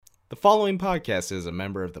The following podcast is a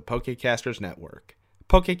member of the Pokecasters Network.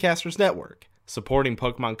 Pokecasters Network, supporting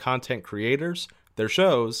Pokemon content creators, their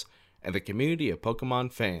shows, and the community of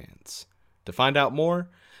Pokemon fans. To find out more,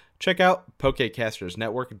 check out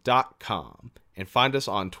PokecastersNetwork.com and find us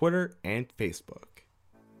on Twitter and Facebook.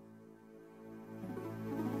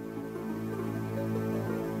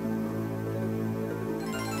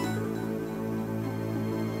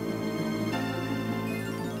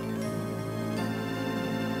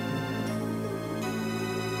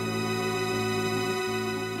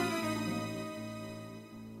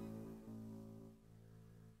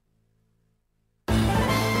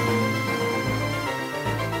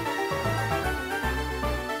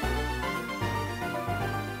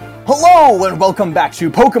 Hello and welcome back to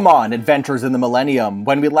Pokemon Adventures in the Millennium.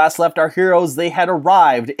 When we last left our heroes, they had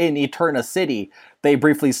arrived in Eterna City. They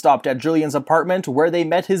briefly stopped at Julian's apartment where they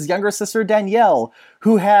met his younger sister Danielle,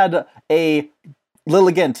 who had a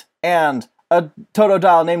Lilligant and a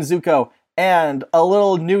Totodile named Zuko and a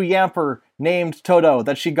little new Yamper named Toto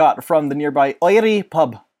that she got from the nearby Oiri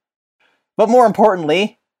pub. But more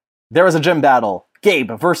importantly, there was a gym battle.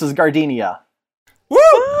 Gabe versus Gardenia.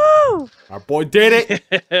 Woo! Our boy did it!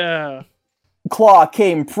 Yeah. Claw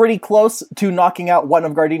came pretty close to knocking out one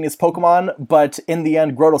of Gardenia's Pokemon, but in the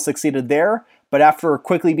end, Grotle succeeded there. But after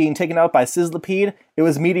quickly being taken out by Sizzlipede, it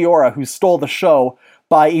was Meteora who stole the show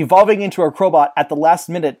by evolving into a Crobot at the last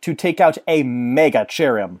minute to take out a Mega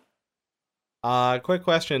Cherim. Quick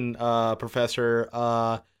question,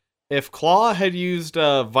 Professor. If Claw had used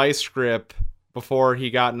Vice Grip before he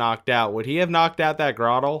got knocked out, would he have knocked out that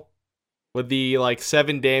Grotle? Would the,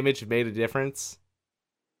 7 damage have made a difference?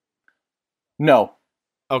 No.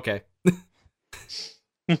 Okay.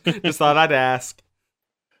 Just thought I'd ask.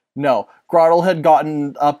 No. Grotle had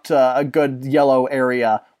gotten up to a good yellow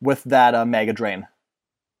area with that Mega Drain.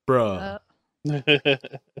 Bruh.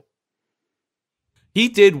 He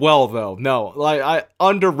did well, though. No,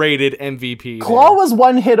 underrated MVP. Claw was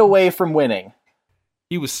one hit away from winning.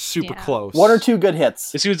 He was super close. 1 or 2 good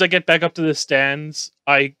hits. As soon as I get back up to the stands,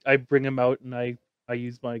 I bring him out and I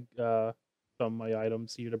use my some of my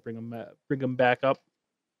items here to bring him back up.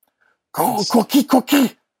 Oh, cookie!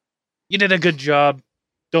 You did a good job.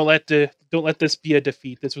 Don't let this be a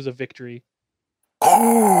defeat. This was a victory.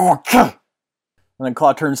 Oh, and then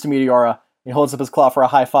Claw turns to Meteora. He holds up his claw for a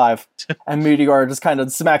high five, and Meteora just kind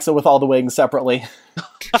of smacks it with all the wings separately.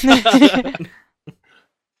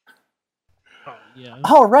 Yeah.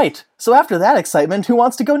 All right. So after that excitement, who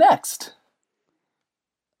wants to go next?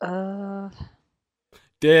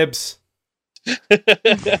 Dibs.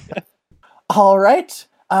 All right.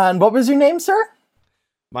 And what was your name, sir?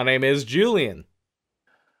 My name is Julian.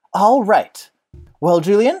 All right. Well,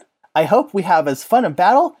 Julian, I hope we have as fun a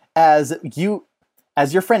battle as your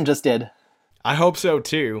friend just did. I hope so,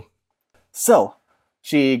 too. So,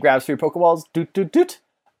 she grabs 3 Pokeballs. Doot, doot, doot.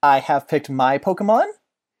 I have picked my Pokemon.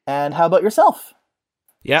 And how about yourself?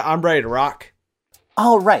 Yeah, I'm ready to rock.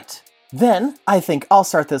 All right. Then, I think I'll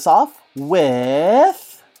start this off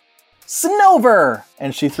with Snover!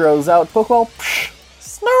 And she throws out Pokeball. Psh,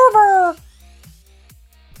 Snover!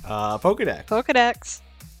 Pokedex. Pokedex.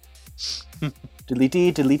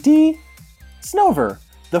 Diddly-dee, diddly-dee. Snover,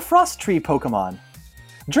 the Frost Tree Pokemon.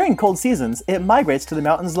 During cold seasons, it migrates to the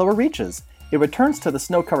mountain's lower reaches. It returns to the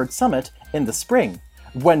snow-covered summit in the spring.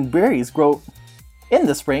 When berries grow... In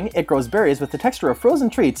the spring, it grows berries with the texture of frozen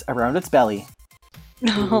treats around its belly.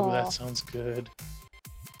 Ooh, that sounds good.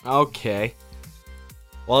 Okay.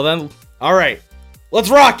 Well then, alright. Let's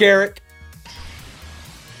rock, Eric!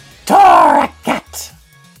 Torracat!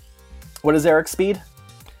 What is Eric's speed?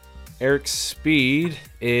 Eric's speed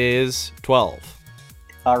is 12.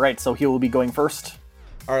 Alright, so he will be going first.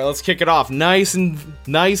 Alright, let's kick it off nice and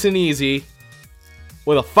easy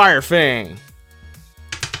with a Fire Fang.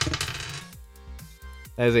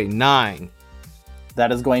 That is a 9.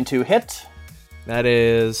 That is going to hit. That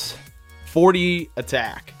is 40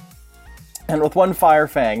 attack. And with 1 Fire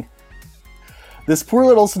Fang, this poor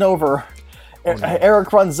little Snover,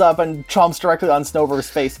 Eric runs up and chomps directly on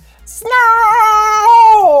Snover's face. Snow!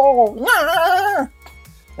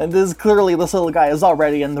 And this little guy is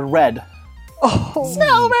already in the red. Oh.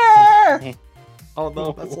 Snover! Oh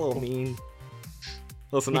no, that's a little mean.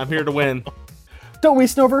 Listen, I'm here to win. Don't we,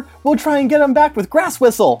 Snover? We'll try and get him back with Grass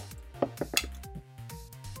Whistle.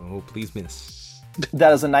 Oh, please miss.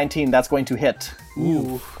 That is a 19. That's going to hit.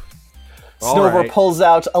 Ooh. Snover Alright. pulls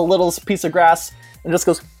out a little piece of grass and just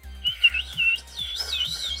goes...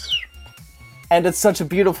 And it's such a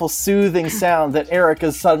beautiful, soothing sound that Eric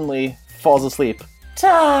suddenly falls asleep.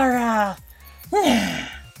 Tara!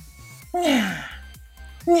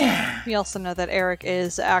 We also know that Eric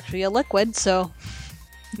is actually a liquid, so...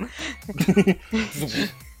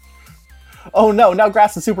 Oh no, now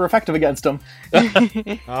grass is super effective against him.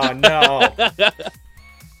 Oh no.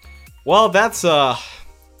 Well, that's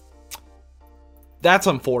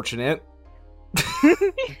unfortunate.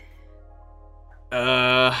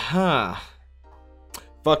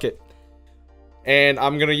 Fuck it. And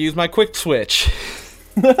I'm gonna use my quick switch.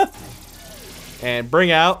 And bring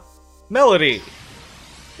out Melody.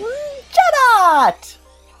 Jadot!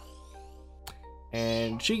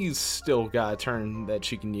 And she's still got a turn that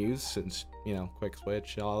she can use since, quick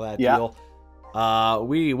switch, all that Yeah. deal.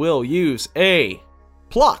 We will use a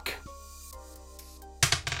pluck.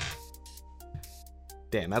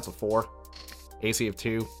 Damn, that's a 4. AC of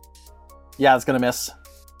 2. Yeah, it's gonna miss.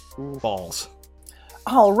 Balls.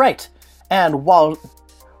 All right, and while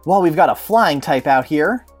we've got a flying type out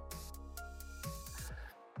here,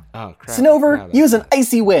 Oh, crap. Snover, use an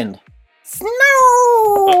icy wind. Snow!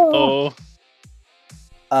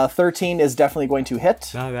 Oh. 13 is definitely going to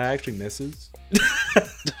hit. No, that actually misses.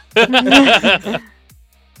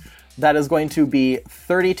 That is going to be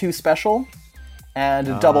 32 special,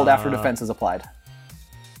 and doubled after defense is applied.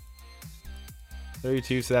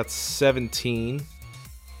 32, so that's 17.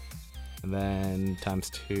 And then times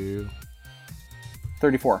 2.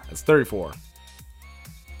 34. That's 34.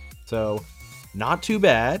 So, not too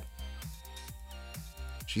bad.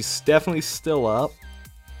 She's definitely still up.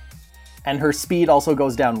 And her speed also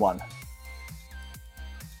goes down 1.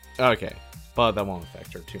 Okay, but that won't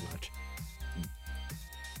affect her too much.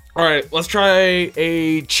 Alright, let's try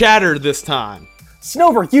a chatter this time.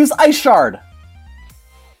 Snover, use Ice Shard!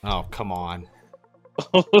 Oh, come on.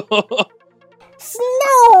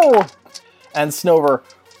 Snow! And Snover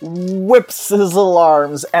whips his little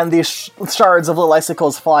arms, and these shards of little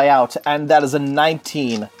icicles fly out, and that is a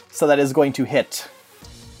 19, so that is going to hit.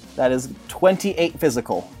 That is 28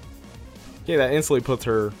 physical. Okay, that instantly puts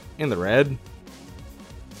her in the red.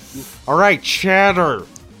 Alright, chatter!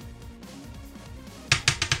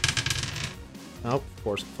 Oh, of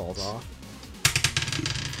course it falls off.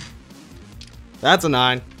 That's a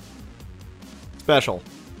 9. Special.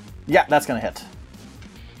 Yeah, that's gonna hit.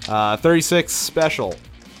 36 special.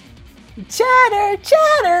 Chatter,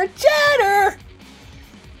 chatter, chatter!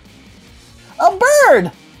 A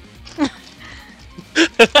bird!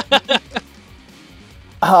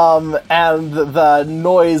 And the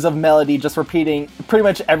noise of Melody just repeating pretty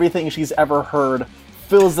much everything she's ever heard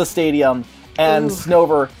fills the stadium, and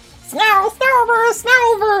Snover, Snover,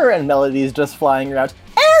 Snover, and Melody's just flying around.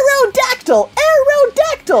 Aerodactyl!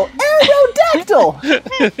 Aerodactyl! Aerodactyl!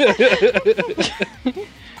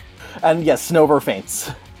 And yes, Snover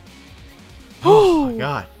faints. Oh my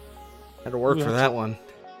god. Had to work for that one.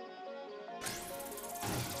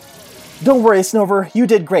 Don't worry, Snover, you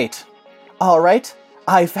did great. Alright,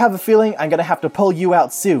 I have a feeling I'm gonna have to pull you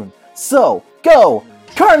out soon. So, go!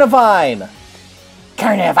 Carnivine!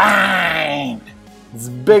 Carnivine! This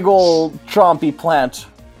big old trompy plant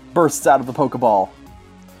bursts out of the Pokeball.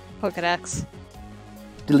 Pokedex.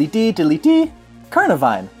 Dilly-dee, dilly-dee.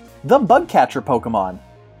 Carnivine, the bug catcher Pokemon.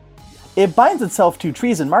 It binds itself to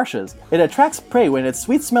trees and marshes. It attracts prey when its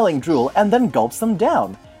sweet-smelling drool and then gulps them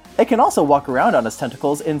down. It can also walk around on its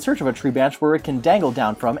tentacles in search of a tree branch where it can dangle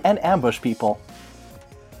down from and ambush people.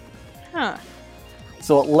 Huh.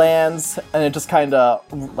 So it lands, and it just kind of,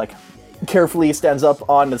 like, carefully stands up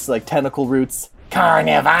on its, like, tentacle roots.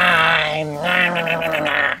 Carnivine!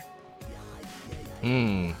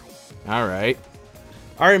 Alright.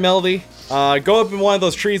 Alright, Melody. Go up in one of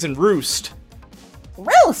those trees and roost.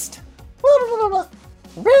 Roost!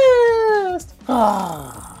 Roost!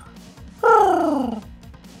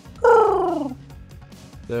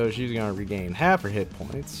 So she's gonna regain half her hit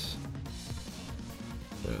points.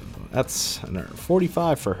 So that's another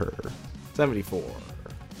 45 for her. 74.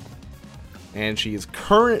 And she is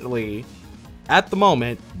currently, at the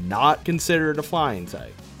moment, not considered a flying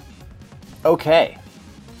type. Okay.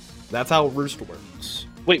 That's how Roost works.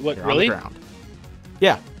 Wait, what? You're Really? on the ground.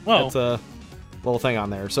 Yeah. Oh. That's a little thing on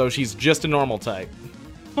there. So she's just a normal type.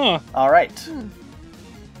 Huh. Alright.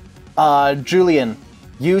 Julian,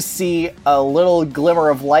 you see a little glimmer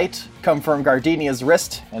of light come from Gardenia's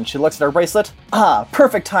wrist, and she looks at her bracelet. Ah,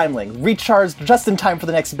 perfect timing. Recharged just in time for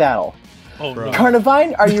the next battle. Oh, no.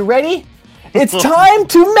 Carnivine, are you ready? It's time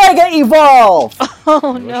to Mega Evolve! Oh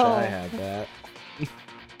I wish no. I had that.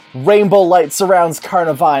 Rainbow light surrounds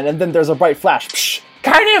Carnivine, and then there's a bright flash. Psh!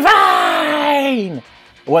 Carnivine!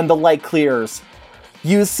 When the light clears,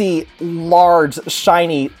 you see large,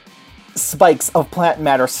 shiny spikes of plant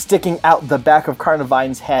matter sticking out the back of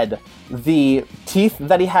Carnivine's head. The teeth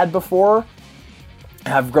that he had before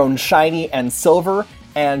have grown shiny and silver,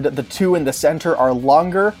 and the two in the center are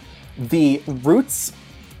longer. The roots,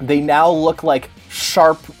 they now look like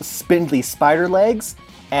sharp, spindly spider legs,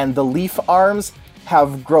 and the leaf arms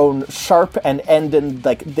have grown sharp and end in,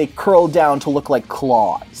 like, they curl down to look like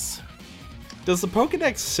claws. Does the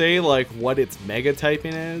Pokedex say, like, what its mega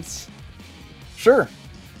typing is? Sure.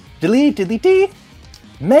 Delete.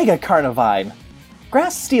 Mega Carnivine.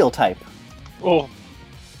 Grass Steel type. Oh,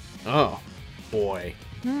 Oh, boy.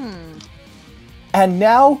 And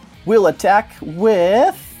now we'll attack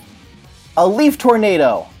with a Leaf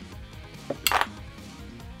Tornado.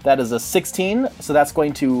 That is a 16, so that's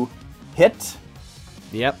going to hit.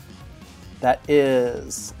 Yep. That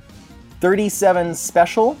is 37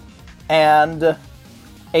 special, and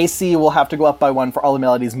AC will have to go up by 1 for all of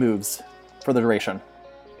Melody's moves for the duration.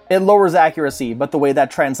 It lowers accuracy, but the way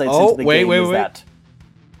that translates into the game is that...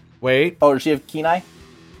 Wait. Oh, does she have Keen Eye?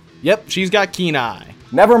 Yep, she's got Keen Eye.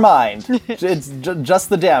 Never mind. It's just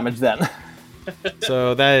the damage then.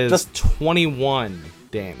 So that is Just- 21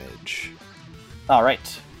 damage. All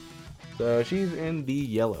right. So she's in the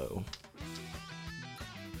yellow.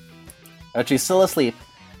 But she's still asleep.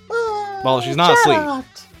 Well, she's not asleep.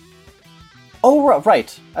 Oh,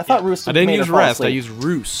 right. I thought Roost I didn't made her use fall rest, I asleep. used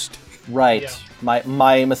roost. Right. Yeah.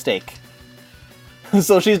 My mistake.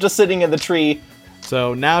 So she's just sitting in the tree.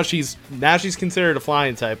 So now she's considered a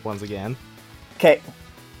flying type once again. Okay.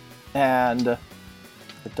 And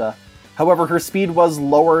however, her speed was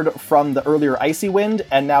lowered from the earlier Icy Wind,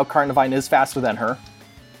 and now Carnivine is faster than her.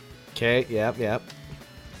 Okay, yep.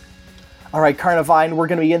 All right, Carnivine, we're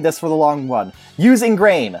going to be in this for the long run. Use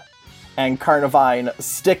Ingrain. And Carnivine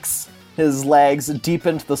sticks his legs deep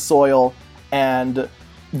into the soil, and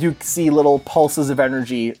you see little pulses of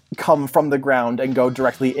energy come from the ground and go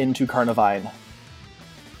directly into Carnivine.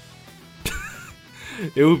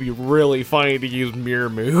 It would be really funny to use Mirror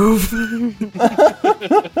Move.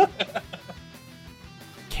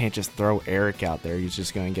 Can't just throw Eric out there, he's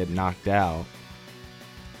just going to get knocked out.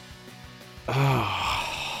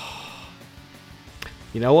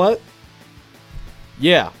 You know what?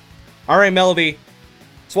 Yeah. Alright, Melody.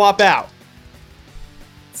 Swap out.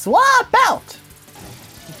 Swap out!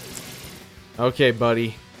 Okay,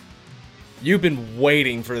 buddy. You've been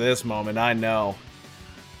waiting for this moment, I know.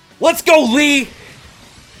 Let's go, Lee!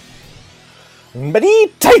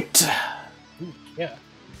 Meditate! yeah.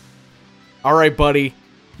 Alright, buddy.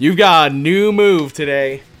 You've got a new move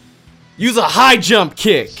today. Use a high jump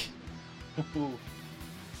kick. Ooh.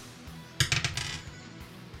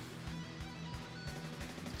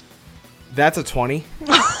 That's a 20.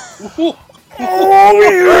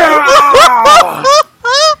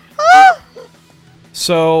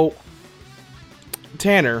 So,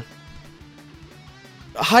 Tanner,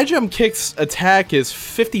 high jump kick's attack is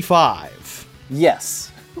 55.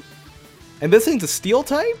 Yes. And this thing's a steel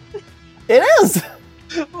type? It is!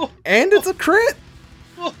 And it's a crit?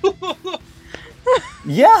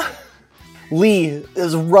 Yeah. Lee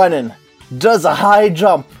is running, does a high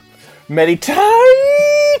jump. Meditate!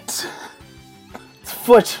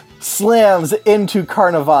 Foot slams into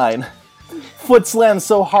Carnivine. Foot slams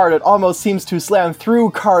so hard it almost seems to slam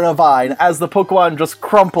through Carnivine as the Pokemon just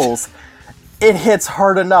crumples. It hits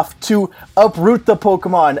hard enough to uproot the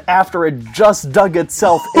Pokemon after it just dug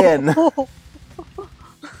itself in.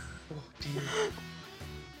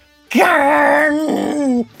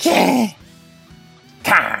 Karn!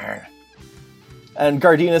 And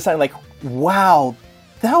Gardena sounded like, wow,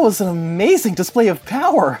 that was an amazing display of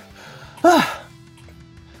power.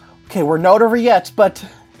 Okay, we're not over yet, but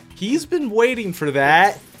He's been waiting for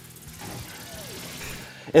that.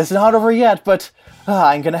 it's not over yet, but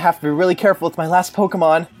I'm gonna have to be really careful with my last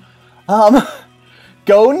Pokemon.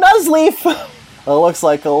 Go Nuzleaf! It looks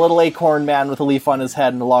like a little acorn man with a leaf on his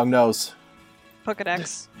head and a long nose.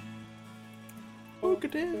 Pokedex.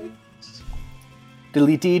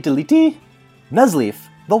 Delete. Nuzleaf,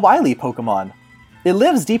 the wily Pokemon. It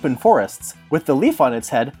lives deep in forests. With the leaf on its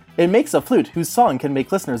head, it makes a flute whose song can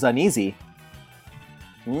make listeners uneasy.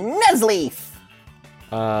 Nuzleaf!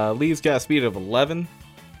 Lee's got a speed of 11,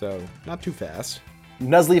 so not too fast.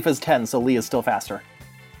 Nuzleaf is 10, so Lee is still faster.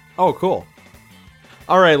 Oh, cool.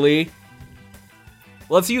 Alright, Lee.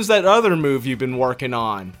 Let's use that other move you've been working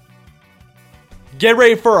on. Get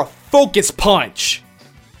ready for a Focus Punch!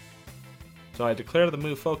 So I declare the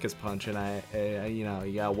move Focus Punch, and I you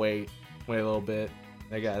gotta wait a little bit.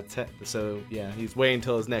 So yeah, he's waiting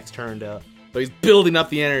until his next turn to. So he's building up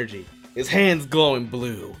the energy. His hand's glowing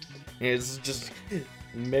blue. And it's just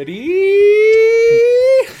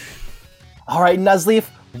Alright, Nuzleaf,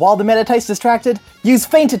 while the Meditite's distracted, use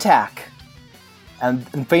Feint Attack! And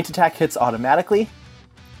Feint Attack hits automatically.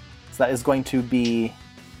 So that is going to be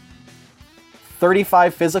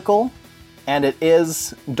 35 physical, and it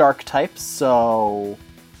is dark type, so...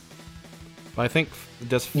 I think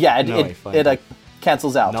just it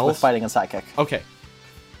cancels out Nulls? with fighting and psychic. Okay.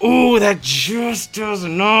 Ooh, that just does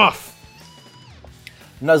enough.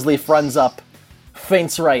 Nuzleaf runs up,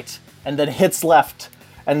 feints right, and then hits left,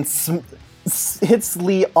 and hits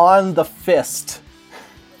Lee on the fist,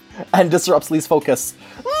 and disrupts Lee's focus.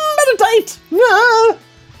 Meditate! Ah!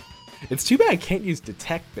 It's too bad I can't use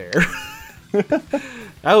detect there.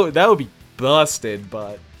 that would be busted,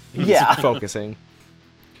 but he's Yeah. focusing.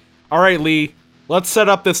 All right, Lee. Let's set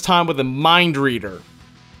up this time with a mind reader.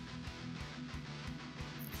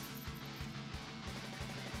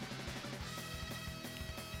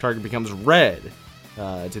 Target becomes red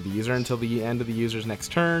to the user until the end of the user's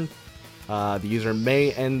next turn. The user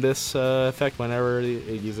may end this effect whenever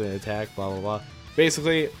it uses an attack, blah, blah, blah.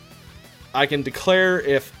 Basically, I can declare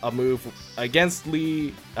if a move against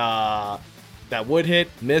Lee that would hit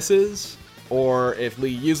misses, or if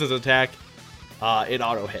Lee uses attack, it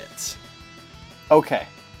auto hits. Okay.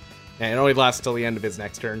 And it only lasts till the end of his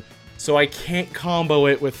next turn. So I can't combo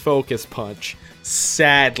it with Focus Punch,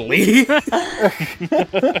 sadly.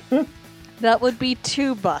 That would be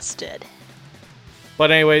too busted.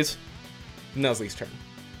 But anyways, Nuzleaf's turn.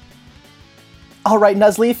 All right,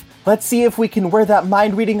 Nuzleaf, let's see if we can wear that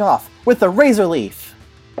mind reading off with a Razor Leaf.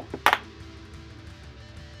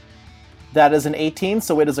 That is an 18,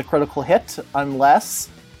 so it is a critical hit, unless...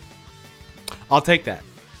 I'll take that.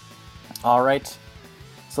 All right.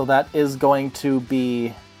 So that is going to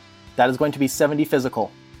be 70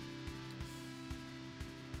 physical.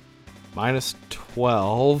 Minus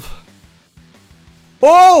 12.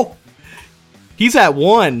 Oh! He's at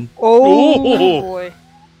 1. Oh boy.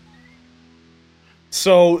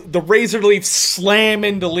 So the Razor Leaf slam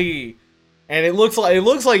into Lee, and it looks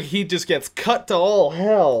like he just gets cut to all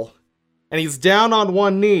hell, and he's down on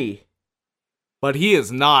one knee, but he is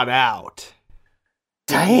not out.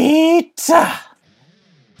 Tight!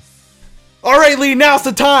 All right, Lee, now's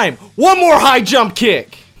the time. One more high jump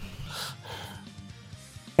kick,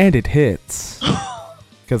 and it hits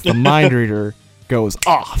because the mind reader goes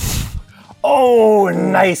off. Oh,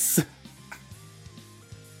 nice!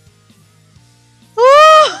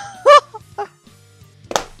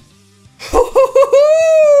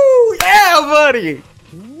 Yeah, buddy.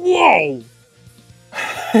 Whoa!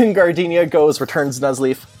 And Gardenia returns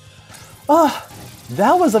Nuzleaf. Ah,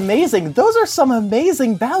 that was amazing. Those are some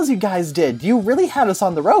amazing bows you guys did. You really had us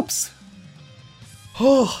on the ropes.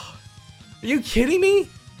 Oh, are you kidding me?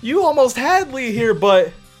 You almost had Lee here,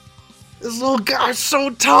 but this little guy's so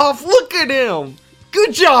tough. Look at him.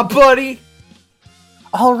 Good job, buddy.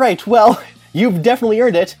 All right, well, you've definitely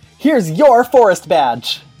earned it. Here's your forest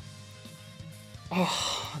badge.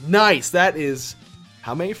 Nice. That is...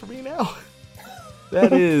 How many for me now?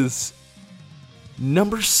 That is...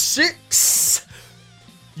 number 6.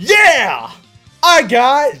 Yeah! I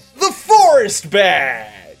got the forest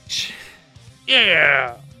badge.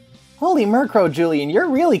 Yeah! Holy Murkrow, Julian, you're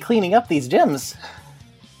really cleaning up these gyms.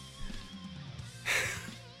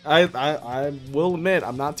 I will admit,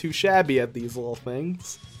 I'm not too shabby at these little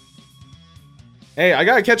things. Hey, I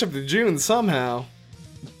gotta catch up to June somehow.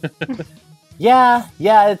 Yeah,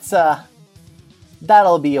 it's,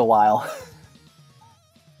 that'll be a while.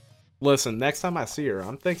 Listen, next time I see her,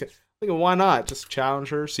 I'm thinking why not? Just challenge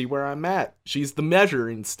her, see where I'm at. She's the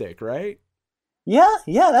measuring stick, right? Yeah,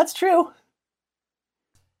 that's true.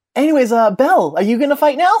 Anyways, Belle, are you gonna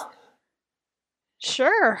fight now?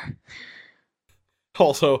 Sure.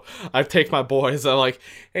 Also, I take my boys, I'm like,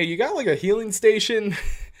 hey, you got like a healing station?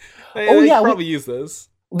 Hey, Oh, you yeah, could probably use this.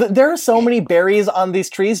 There are so many berries on these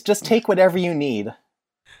trees, just take whatever you need.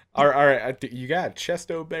 Alright, you got a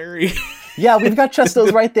Chesto berry? Yeah, we've got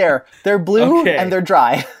Chestos right there. They're blue Okay. and they're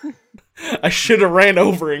dry. I should have ran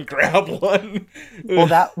over and grabbed one. Well,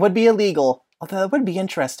 that would be illegal. Although that would be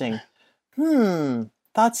interesting.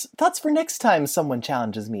 Thoughts for next time someone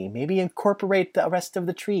challenges me. Maybe incorporate the rest of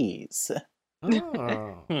the trees.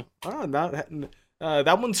 That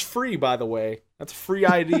one's free, by the way. That's a free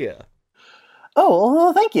idea. Oh,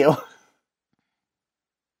 well, thank you.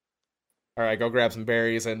 Alright, go grab some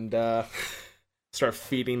berries and start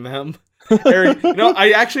feeding them. Eric,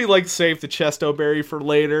 I actually like to save the Chesto berry for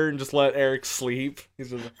later and just let Eric sleep.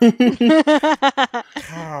 He's just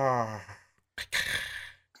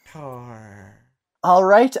All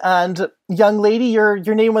right, and young lady, your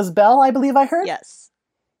name was Belle, I believe I heard? Yes.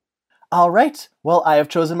 All right, well, I have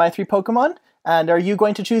chosen my 3 Pokemon, and are you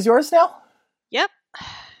going to choose yours now? Yep.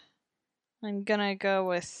 I'm gonna go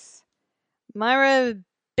with Myra,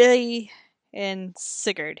 Billy, and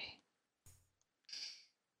Sigurd.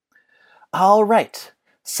 All right.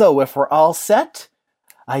 So if we're all set,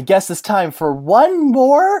 I guess it's time for one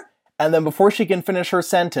more. And then before she can finish her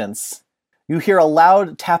sentence, you hear a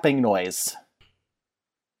loud tapping noise.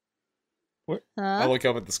 I look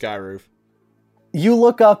up at the sky roof. You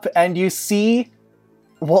look up and you see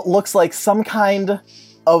what looks like some kind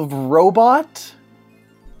of robot.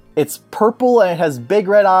 It's purple and it has big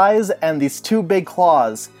red eyes and these two big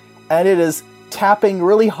claws. And it is tapping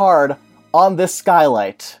really hard on this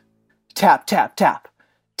skylight. Tap, tap, tap.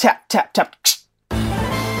 Tap, tap, tap.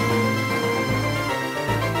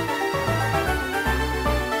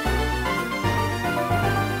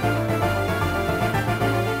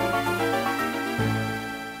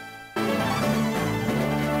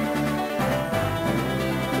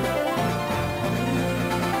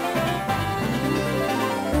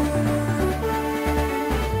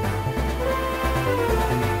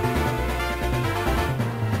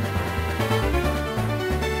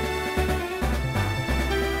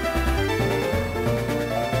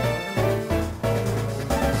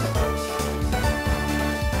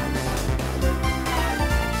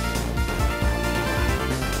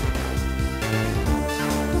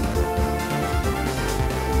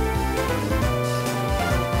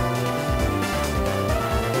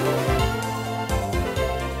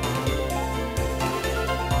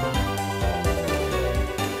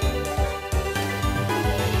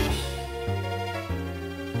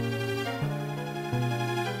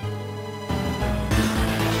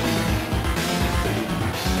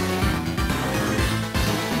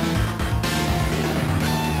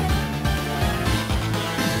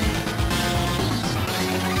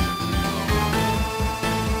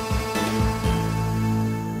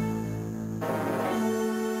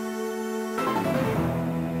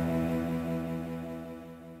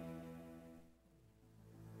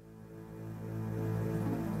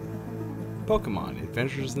 Pokemon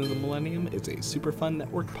Adventures in the Millennium is a Superfun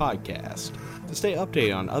Network podcast. To stay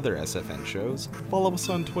updated on other SFN shows, follow us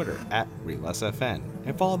on Twitter at RealSFN,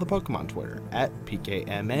 and follow the Pokemon Twitter at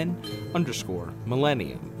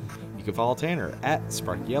PKMN_Millennium. You can follow Tanner at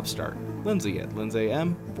SparkyUpstart, Lindsay at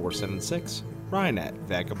LindsayM476, Ryan at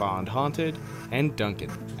Vagabond Haunted, and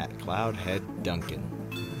Duncan at Cloudhead Duncan.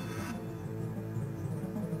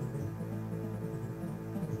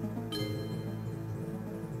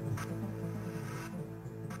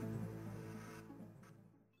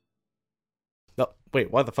 Oh, wait,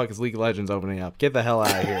 why the fuck is League of Legends opening up? Get the hell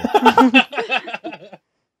out of here.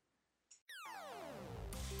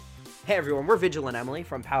 Hey everyone, we're Vigil and Emily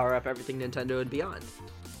from Power Up Everything Nintendo and Beyond.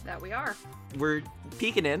 That we are. We're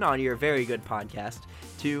peeking in on your very good podcast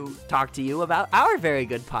to talk to you about our very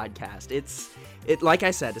good podcast. It like I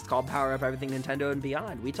said, it's called Power Up Everything Nintendo and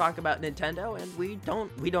Beyond. We talk about Nintendo and we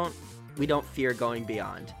don't fear going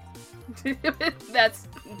beyond. That's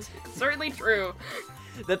certainly true.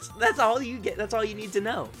 That's all you get. That's all you need to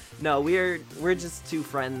know. No, we're just two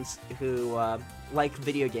friends who like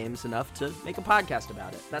video games enough to make a podcast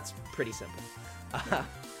about it. That's pretty simple.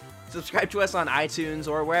 Subscribe to us on iTunes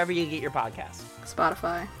or wherever you get your podcasts.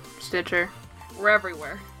 Spotify, Stitcher, we're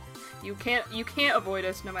everywhere. You can't avoid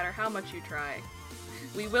us no matter how much you try.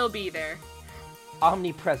 We will be there.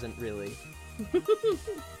 Omnipresent, really.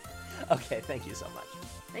 Okay, thank you so much.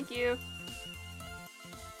 Thank you.